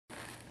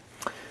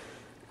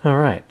All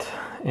right,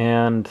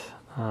 and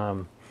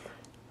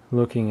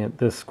looking at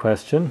this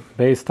question,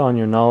 based on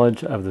your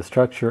knowledge of the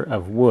structure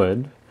of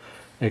wood,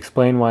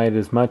 explain why it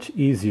is much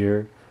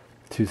easier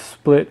to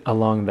split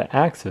along the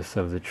axis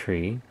of the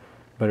tree,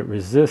 but it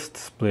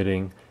resists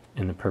splitting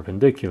in the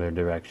perpendicular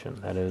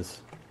direction, that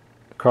is,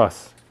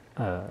 across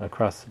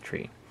the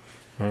tree.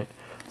 Right?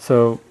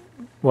 So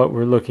what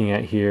we're looking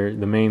at here,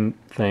 the main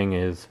thing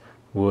is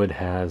wood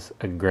has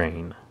a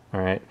grain.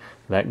 All right,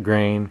 that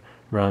grain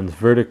runs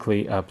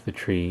vertically up the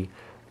tree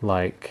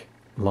like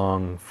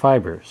long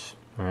fibers.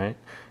 All right,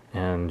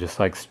 and just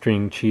like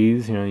string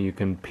cheese, you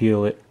can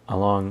peel it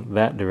along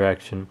that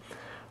direction,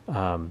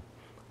 and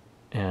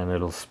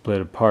it'll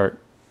split apart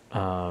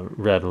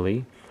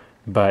readily,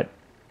 but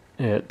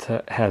it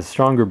has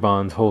stronger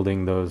bonds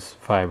holding those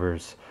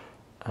fibers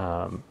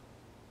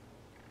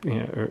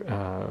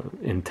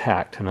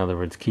intact. In other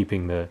words,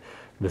 keeping the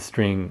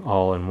string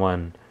all in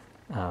one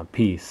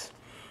piece.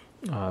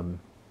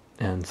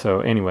 And so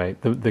anyway,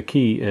 the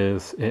key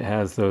is it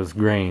has those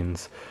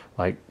grains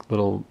like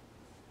little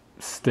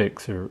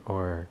sticks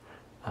or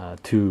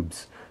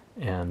tubes,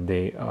 and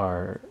they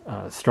are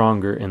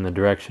stronger in the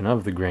direction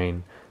of the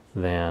grain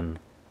than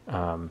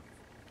the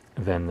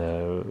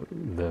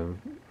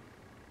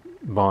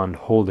bond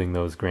holding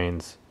those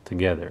grains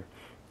together.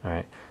 All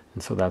right,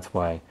 and so that's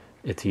why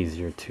it's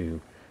easier to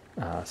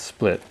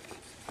split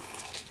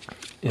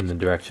in the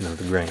direction of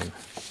the grain.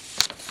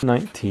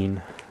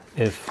 19.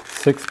 If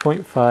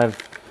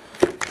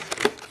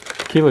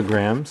 6.5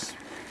 kilograms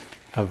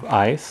of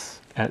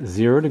ice at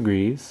 0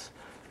 degrees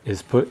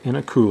is put in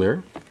a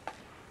cooler,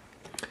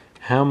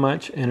 how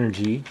much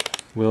energy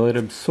will it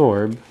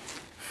absorb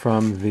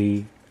from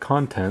the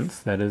contents,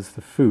 that is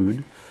the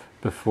food,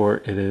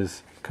 before it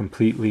is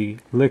completely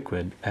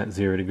liquid at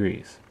 0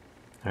 degrees?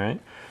 All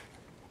right.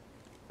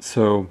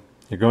 So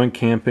you're going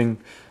camping,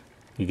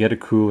 you get a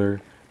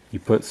cooler, you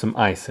put some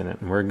ice in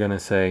it, and we're going to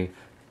say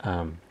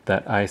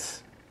that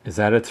ice is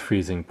at its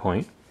freezing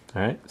point.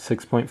 All right,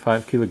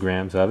 6.5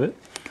 kilograms of it,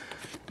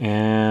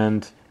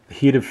 and the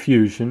heat of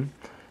fusion.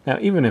 Now,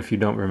 even if you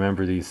don't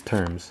remember these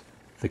terms,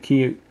 the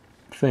key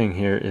thing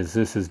here is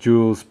this is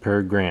joules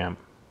per gram.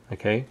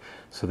 Okay,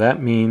 so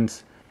that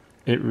means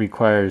it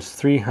requires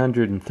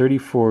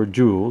 334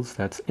 joules,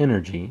 that's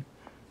energy,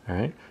 all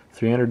right,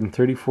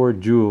 334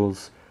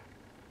 joules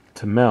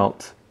to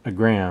melt a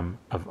gram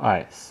of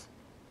ice,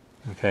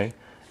 okay,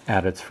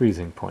 at its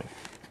freezing point,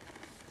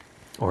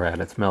 or at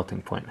its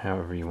melting point,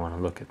 however you want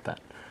to look at that.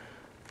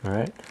 All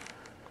right,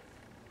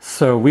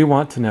 so we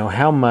want to know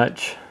how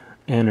much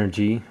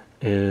energy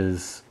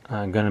is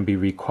going to be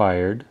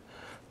required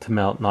to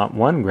melt not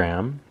 1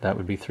 gram, that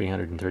would be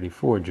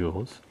 334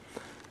 joules,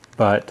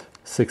 but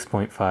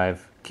 6.5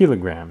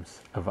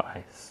 kilograms of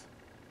ice.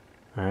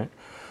 All right,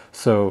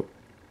 so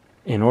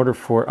in order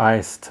for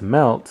ice to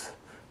melt,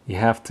 you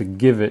have to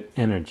give it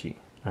energy.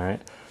 All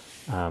right,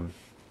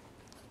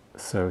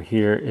 so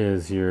here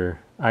is your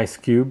ice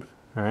cube,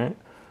 all right,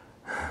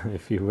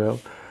 if you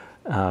will.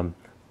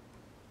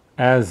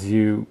 As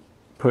you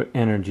put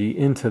energy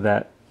into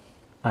that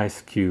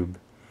ice cube,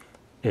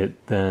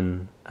 it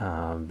then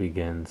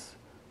begins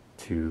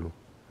to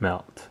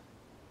melt.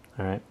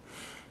 All right,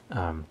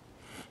 and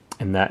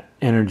that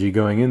energy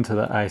going into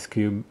the ice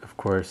cube, of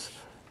course,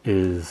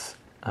 is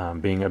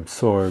being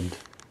absorbed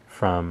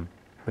from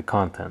the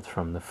contents,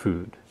 from the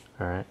food.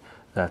 All right,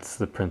 that's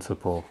the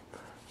principle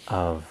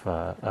of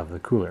the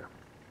cooler.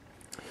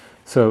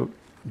 So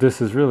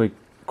this is really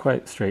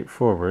quite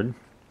straightforward.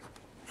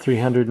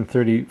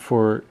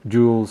 334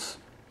 joules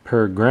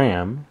per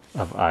gram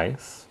of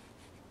ice.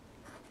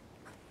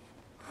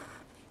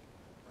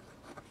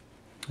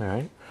 All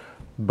right,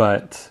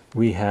 but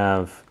we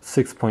have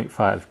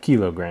 6.5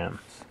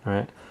 kilograms. All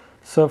right,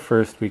 so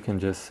first we can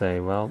just say,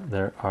 well,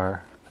 there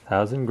are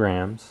 1,000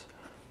 grams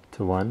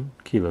to 1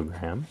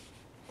 kilogram.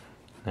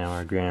 Now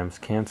our grams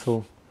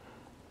cancel,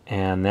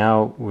 and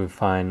now we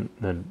find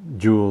the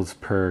joules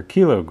per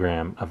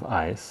kilogram of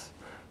ice,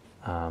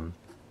 and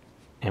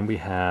we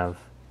have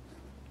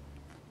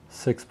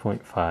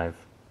 6.5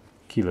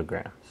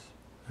 kilograms.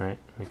 All right,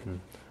 we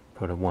can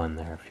put a 1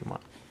 there if you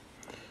want.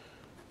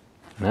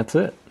 And that's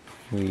it.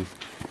 We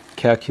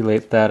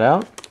calculate that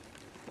out,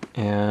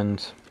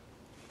 and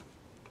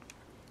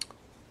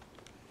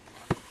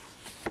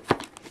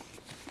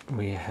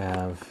we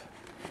have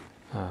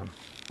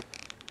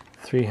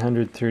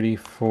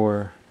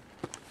 334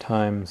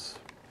 times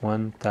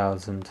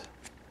 1,000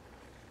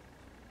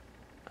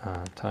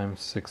 times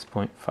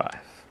 6.5.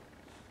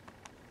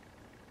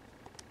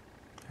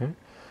 Okay?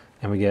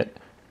 And we get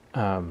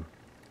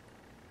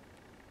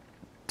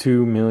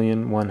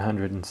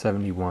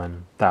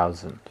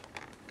 2,171,000,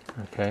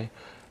 okay,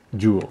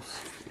 joules.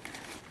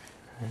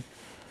 Okay?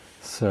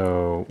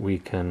 So we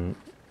can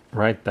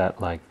write that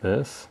like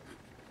this.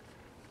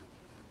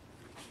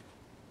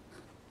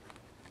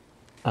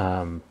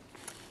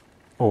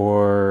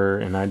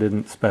 And I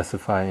didn't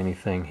specify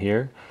anything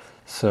here,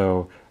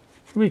 so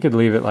we could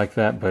leave it like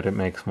that, but it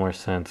makes more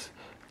sense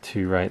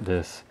to write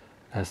this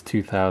as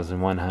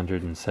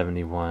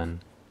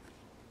 2,171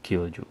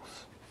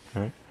 kilojoules.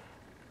 Right?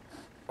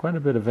 Quite a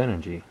bit of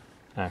energy,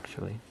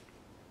 actually.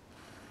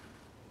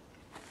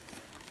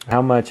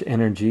 How much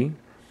energy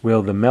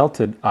will the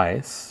melted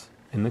ice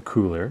in the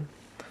cooler,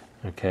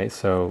 okay,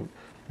 so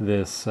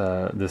this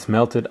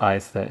melted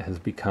ice that has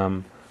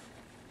become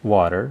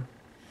water,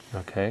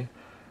 okay,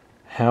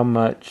 how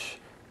much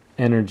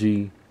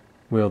energy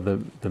will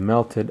the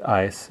melted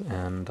ice,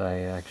 and I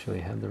actually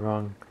had the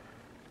wrong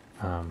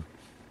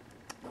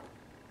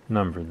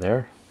number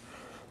there,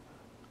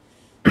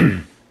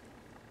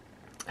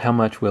 how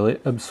much will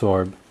it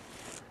absorb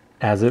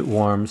as it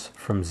warms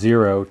from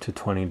 0 to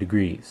 20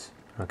 degrees?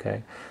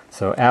 Okay,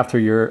 so after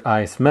your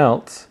ice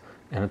melts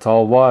and it's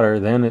all water,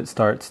 then it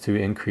starts to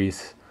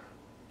increase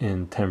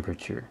in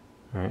temperature.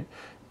 Right?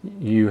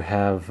 You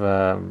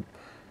have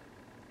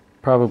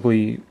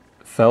probably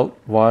felt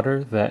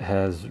water that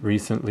has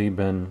recently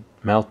been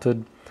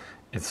melted.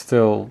 It's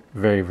still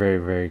very, very,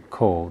 very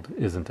cold,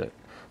 isn't it?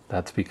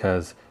 That's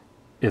because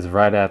it's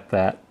right at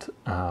that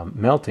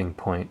melting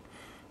point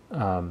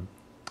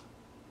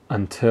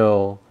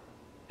until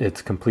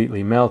it's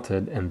completely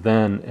melted, and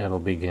then it'll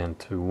begin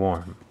to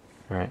warm,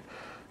 right?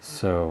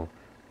 So,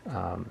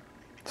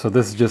 so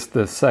this is just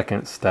the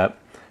second step.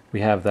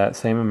 We have that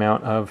same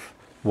amount of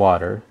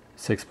water,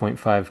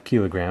 6.5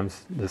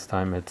 kilograms. This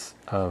time it's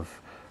of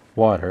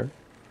water,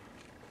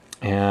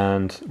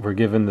 and we're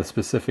given the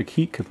specific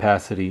heat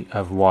capacity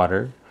of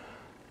water,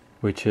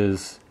 which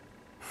is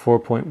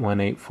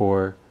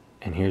 4.184,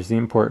 and here's the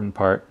important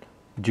part,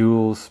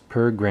 joules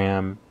per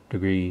gram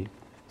degree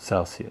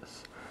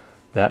Celsius.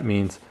 That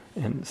means,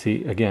 and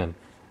see, again,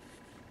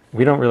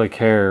 we don't really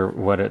care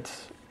what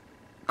it's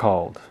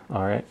called,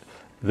 all right?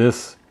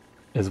 This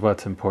is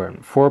what's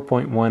important.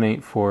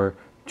 4.184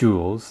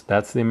 joules,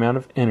 that's the amount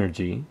of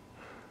energy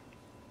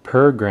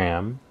per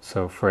gram.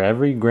 So for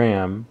every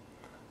gram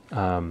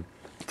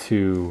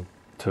to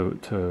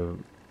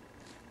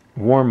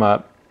warm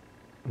up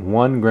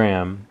 1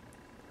 gram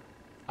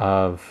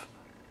of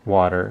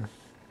water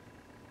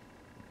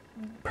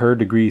per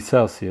degree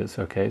Celsius,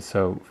 okay?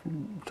 So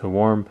to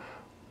warm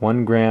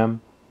 1 gram,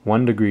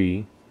 1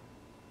 degree,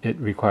 it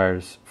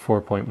requires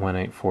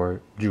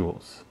 4.184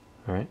 joules,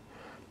 all right?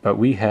 But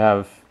we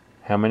have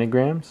how many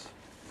grams?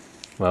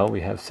 Well, we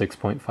have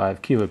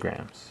 6.5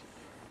 kilograms.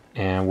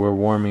 And we're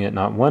warming it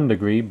not 1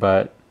 degree,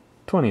 but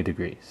 20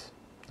 degrees,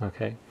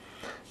 okay?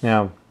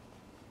 Now,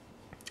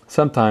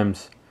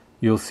 sometimes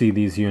you'll see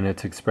these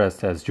units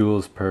expressed as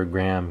joules per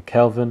gram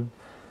Kelvin.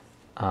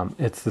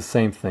 It's the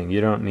same thing.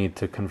 You don't need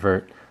to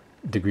convert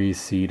degrees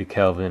C to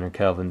Kelvin or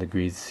Kelvin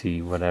degrees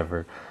C,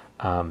 whatever,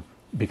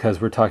 because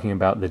we're talking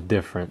about the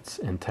difference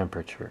in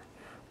temperature.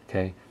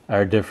 Okay,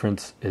 our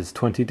difference is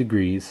 20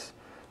 degrees,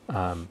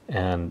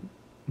 and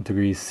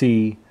degrees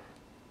C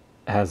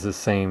has the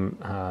same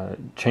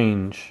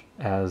change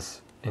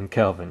as in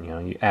Kelvin. You know,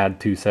 you add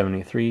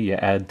 273, you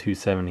add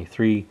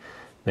 273,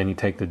 then you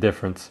take the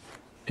difference,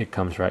 it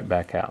comes right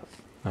back out.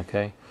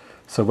 Okay,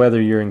 so whether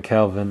you're in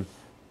Kelvin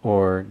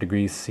or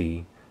degrees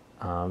C,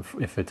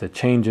 if it's a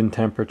change in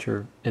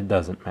temperature, it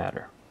doesn't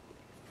matter.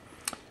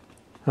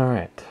 All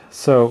right,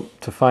 so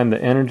to find the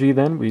energy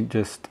then, we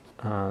just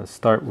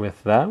start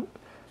with that,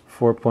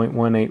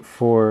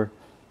 4.184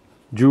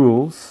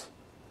 joules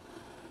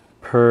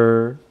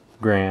per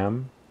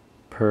gram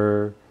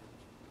per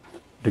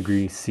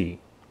degree C,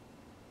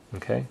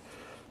 okay?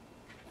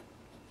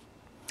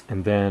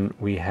 And then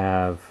we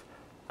have,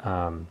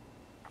 I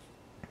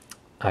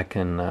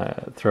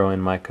can throw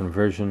in my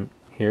conversion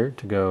here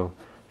to go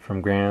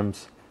from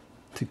grams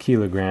to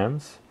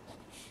kilograms,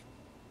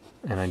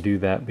 and I do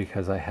that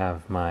because I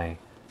have my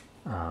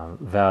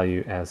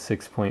value as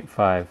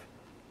 6.5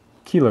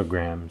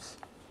 kilograms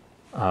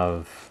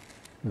of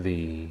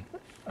the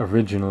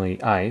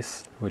originally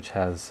ice, which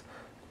has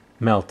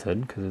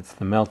melted, because it's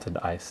the melted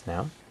ice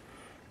now.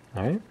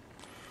 All right,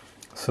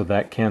 so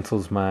that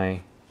cancels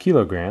my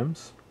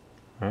kilograms.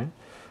 All right,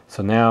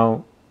 so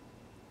now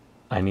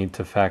I need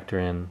to factor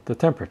in the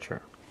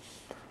temperature.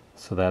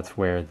 So that's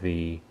where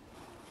the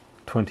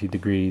 20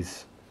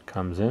 degrees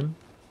comes in,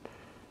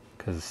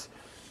 because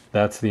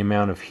that's the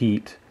amount of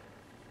heat,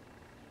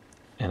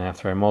 and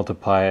after I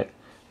multiply it,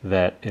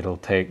 that it'll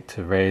take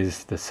to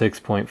raise the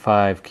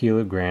 6.5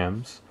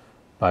 kilograms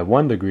by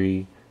 1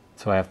 degree,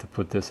 so I have to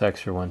put this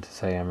extra one to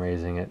say I'm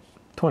raising it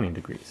 20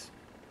 degrees,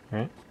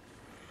 right?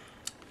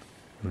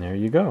 And there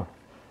you go.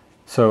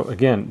 So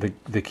again,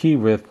 the key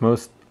with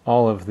most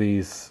all of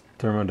these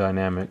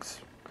thermodynamics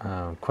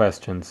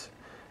questions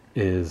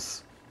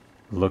is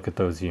look at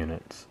those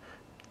units.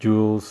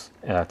 Joules,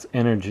 that's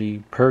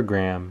energy per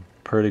gram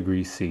per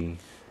degree C.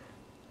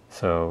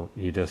 So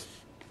you just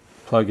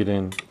plug it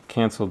in,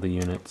 cancel the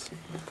units,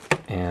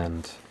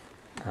 and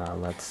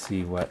let's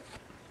see what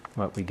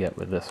we get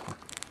with this one.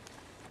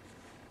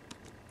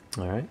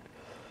 All right.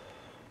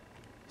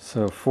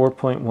 So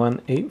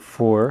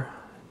 4.184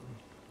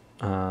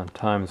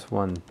 times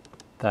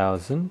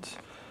 1,000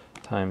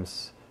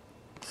 times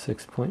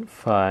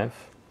 6.5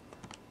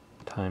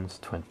 times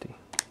 20.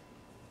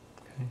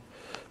 Okay.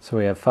 So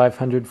we have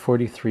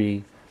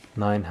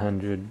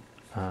 543,900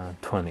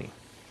 20.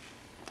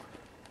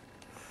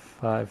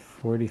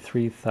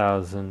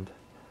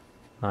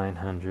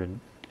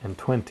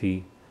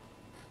 543,920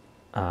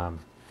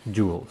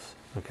 joules.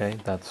 Okay,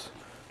 that's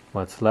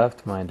what's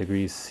left. My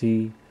degrees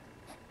C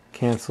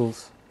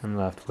cancels. I'm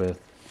left with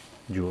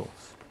joules.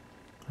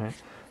 All right.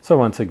 So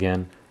once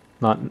again,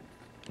 not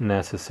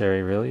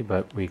necessary really,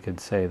 but we could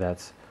say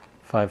that's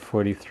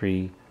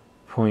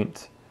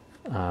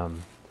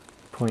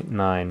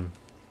 543.9,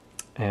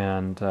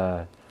 and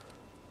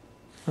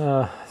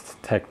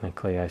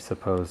technically, I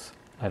suppose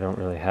I don't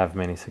really have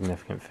many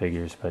significant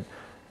figures, but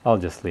I'll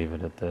just leave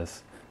it at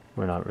this.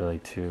 We're not really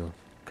too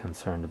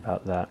concerned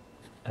about that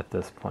at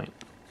this point.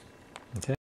 Okay.